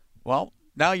 well,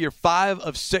 now you're 5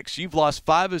 of 6. You've lost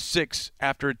 5 of 6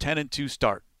 after a 10-2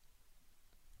 start.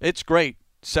 It's great,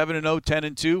 7-0,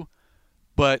 10-2,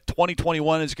 but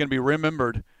 2021 is going to be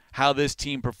remembered how this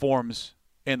team performs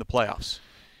in the playoffs.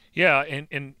 Yeah,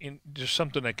 and just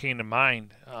something that came to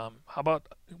mind. How about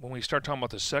when we start talking about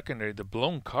the secondary, the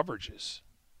blown coverages?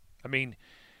 I mean,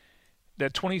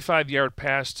 that 25-yard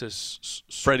pass to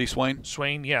Freddie Swain?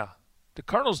 Swain, yeah. The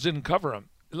Cardinals didn't cover him.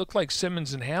 It looked like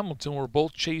Simmons and Hamilton were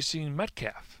both chasing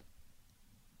Metcalf.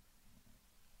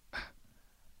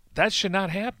 That should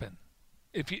not happen.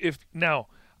 Now,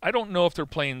 I don't know if they're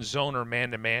playing zone or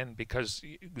man-to-man, because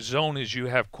zone is you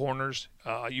have corners,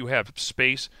 you have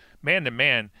space.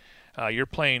 Man-to-man, you're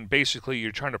playing, basically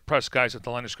you're trying to press guys at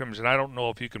the line of scrimmage, and I don't know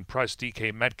if you can press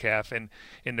DK Metcalf. And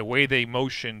in the way they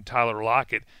motion Tyler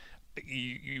Lockett,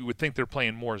 you would think they're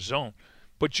playing more zone.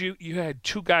 But you had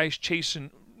 2 guys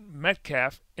chasing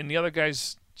Metcalf, and the other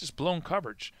guy's just blown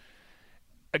coverage.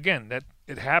 Again, that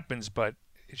it happens, but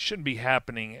it shouldn't be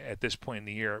happening at this point in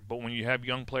the year. But when you have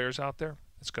young players out there,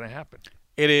 it's going to happen.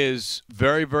 It is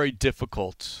very, very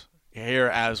difficult here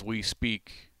as we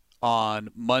speak on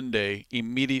Monday,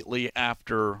 immediately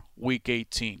after Week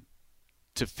 18,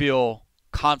 to feel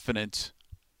confident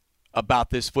about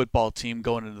this football team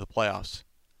going into the playoffs.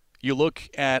 You look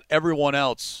at everyone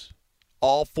else,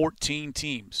 all 14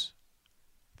 teams.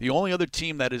 The only other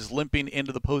team that is limping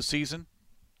into the postseason,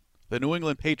 the New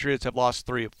England Patriots, have lost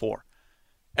 3 of 4.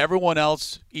 Everyone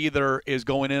else either is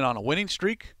going in on a winning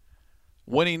streak,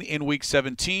 winning in Week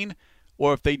 17,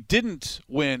 or if they didn't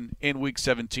win in Week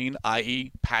 17,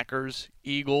 i.e. Packers,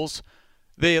 Eagles,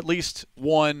 they at least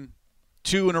won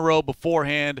 2 in a row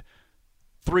beforehand,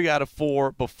 3 out of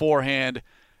 4 beforehand.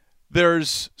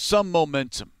 There's some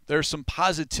momentum. There's some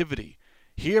positivity.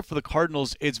 Here for the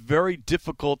Cardinals, it's very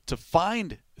difficult to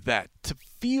find that, to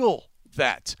feel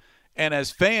that. And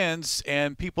as fans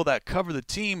and people that cover the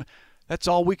team, that's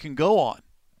all we can go on.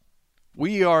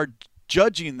 We are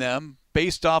judging them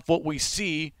based off what we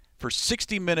see for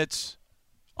 60 minutes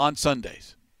on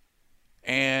Sundays.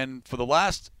 And for the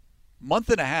last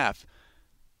month and a half,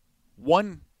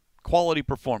 one quality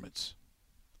performance,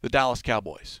 the Dallas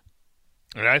Cowboys.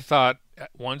 And I thought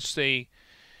once they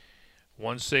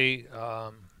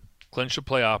clinched the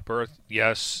playoff berth,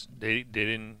 yes, they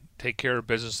didn't take care of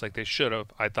business like they should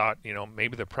have. I thought,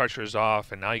 maybe the pressure's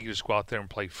off, and now you just go out there and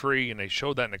play free. And they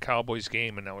showed that in the Cowboys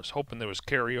game, and I was hoping there was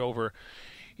carryover,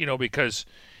 because,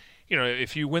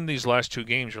 if you win these last two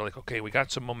games, you're like, okay, we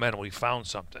got some momentum, we found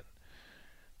something.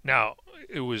 Now,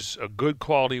 it was a good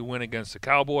quality win against the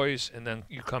Cowboys, and then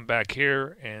you come back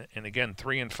here, and again,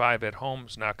 3-5 at home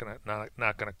is not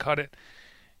gonna cut it.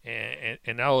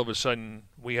 And now all of a sudden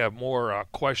we have more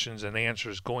questions than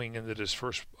answers going into this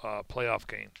first playoff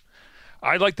game.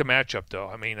 I like the matchup, though.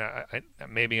 I mean,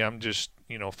 maybe I'm just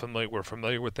familiar. We're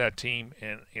familiar with that team,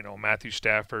 and Matthew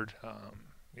Stafford.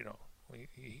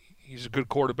 He's a good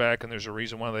quarterback, and there's a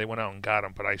reason why they went out and got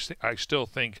him. But I still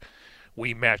think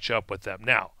we match up with them.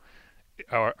 Now,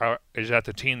 is that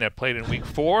the team that played in Week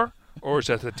 4, or is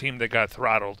that the team that got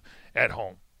throttled at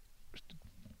home?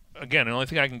 Again, the only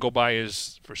thing I can go by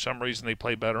is for some reason they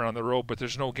play better on the road, but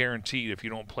there's no guarantee if you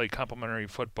don't play complementary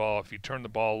football, if you turn the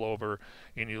ball over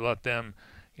and you let them,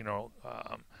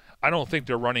 I don't think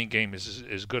their running game is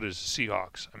as good as the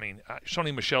Seahawks. I mean,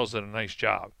 Sony Michel's done a nice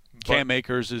job. Cam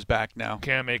Akers is back now.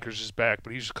 Cam Akers is back,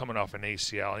 but he's coming off an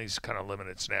ACL, and he's kind of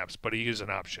limited snaps, but he is an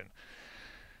option.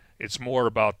 It's more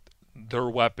about their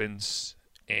weapons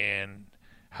and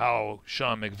how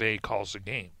Sean McVay calls the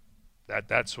game.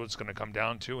 That's what it's going to come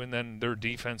down to, and then their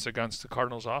defense against the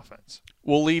Cardinals' offense.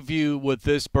 We'll leave you with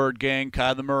this, Bird Gang.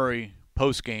 Kyler Murray,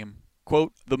 post-game.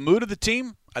 Quote, the mood of the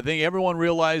team, I think everyone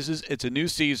realizes it's a new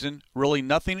season. Really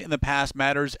nothing in the past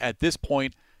matters at this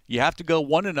point. You have to go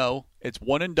 1-0. It's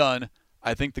one and done.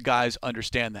 I think the guys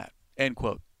understand that. End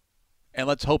quote. And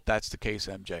let's hope that's the case,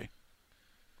 MJ.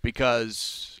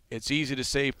 Because it's easy to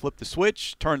say flip the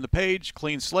switch, turn the page,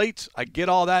 clean slate. I get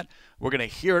all that. We're going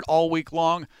to hear it all week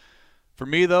long. For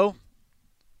me, though,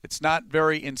 it's not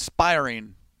very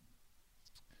inspiring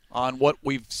on what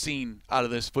we've seen out of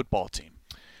this football team.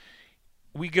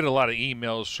 We get a lot of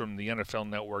emails from the NFL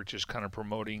Network just kind of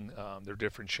promoting their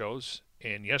different shows.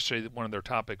 And yesterday, one of their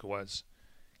topic was,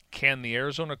 can the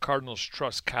Arizona Cardinals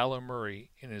trust Kyler Murray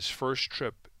in his first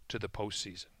trip to the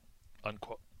postseason?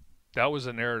 Unquote. That was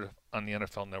the narrative on the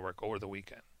NFL Network over the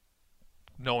weekend,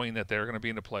 knowing that they're going to be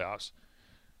in the playoffs.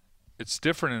 It's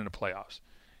different in the playoffs.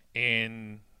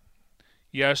 And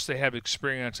yes, they have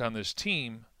experience on this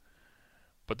team,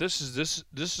 but this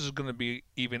is going to be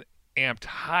even amped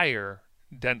higher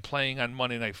than playing on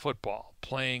Monday Night Football,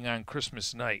 playing on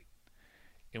Christmas night.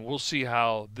 And we'll see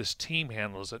how this team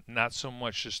handles it, not so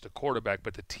much just the quarterback,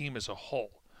 but the team as a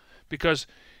whole. Because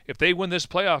if they win this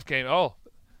playoff game, all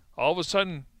of a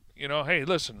sudden, hey,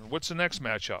 listen, what's the next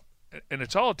matchup? And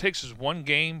it's all it takes is one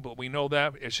game, but we know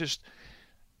that. It's just,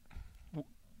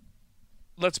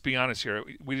 let's be honest here.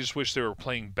 We just wish they were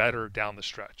playing better down the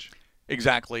stretch.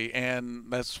 Exactly, and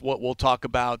that's what we'll talk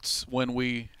about when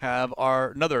we have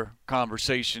our another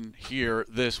conversation here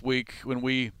this week, when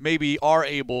we maybe are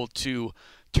able to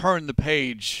turn the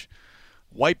page,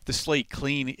 wipe the slate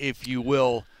clean, if you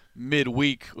will,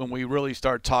 midweek, when we really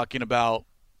start talking about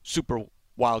Super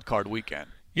Wild Card Weekend.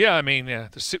 Yeah, I mean,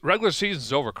 the regular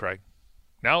season's over, Craig.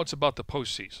 Now it's about the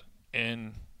postseason.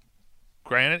 And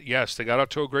granted, yes, they got out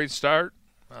to a great start.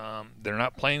 They're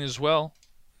not playing as well,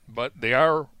 but they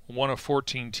are one of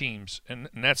 14 teams, and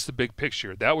that's the big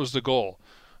picture. That was the goal.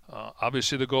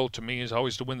 Obviously, the goal to me is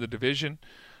always to win the division.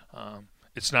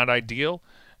 It's not ideal.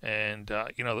 And,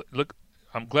 look,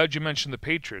 I'm glad you mentioned the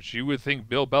Patriots. You would think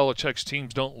Bill Belichick's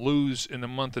teams don't lose in the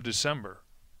month of December.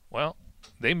 Well,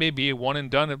 they may be a one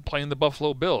and done at playing the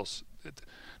Buffalo Bills. It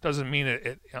doesn't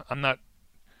mean I'm not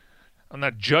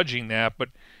judging that, but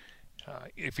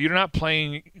if you're not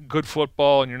playing good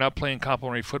football and you're not playing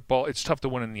complimentary football, it's tough to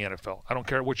win in the NFL. I don't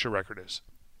care what your record is.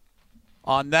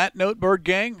 On that note, Bird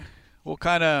Gang, we'll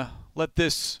kind of let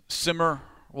this simmer.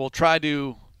 We'll try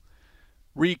to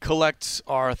recollect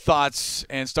our thoughts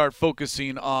and start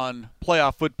focusing on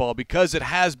playoff football, because it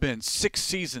has been 6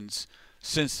 seasons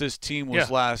since this team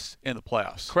was last in the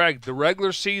playoffs. Craig, the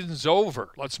regular season's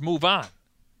over. Let's move on.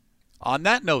 On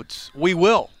that note, we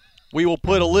will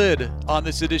put a lid on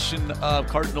this edition of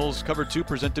Cardinals Cover 2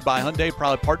 presented by Hyundai,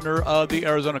 proud partner of the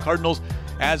Arizona Cardinals.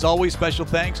 As always, special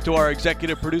thanks to our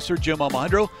executive producer, Jim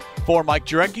Alejandro. For Mike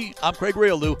Jurecki, I'm Craig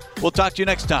Riolu. We'll talk to you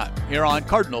next time here on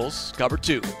Cardinals Cover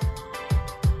 2.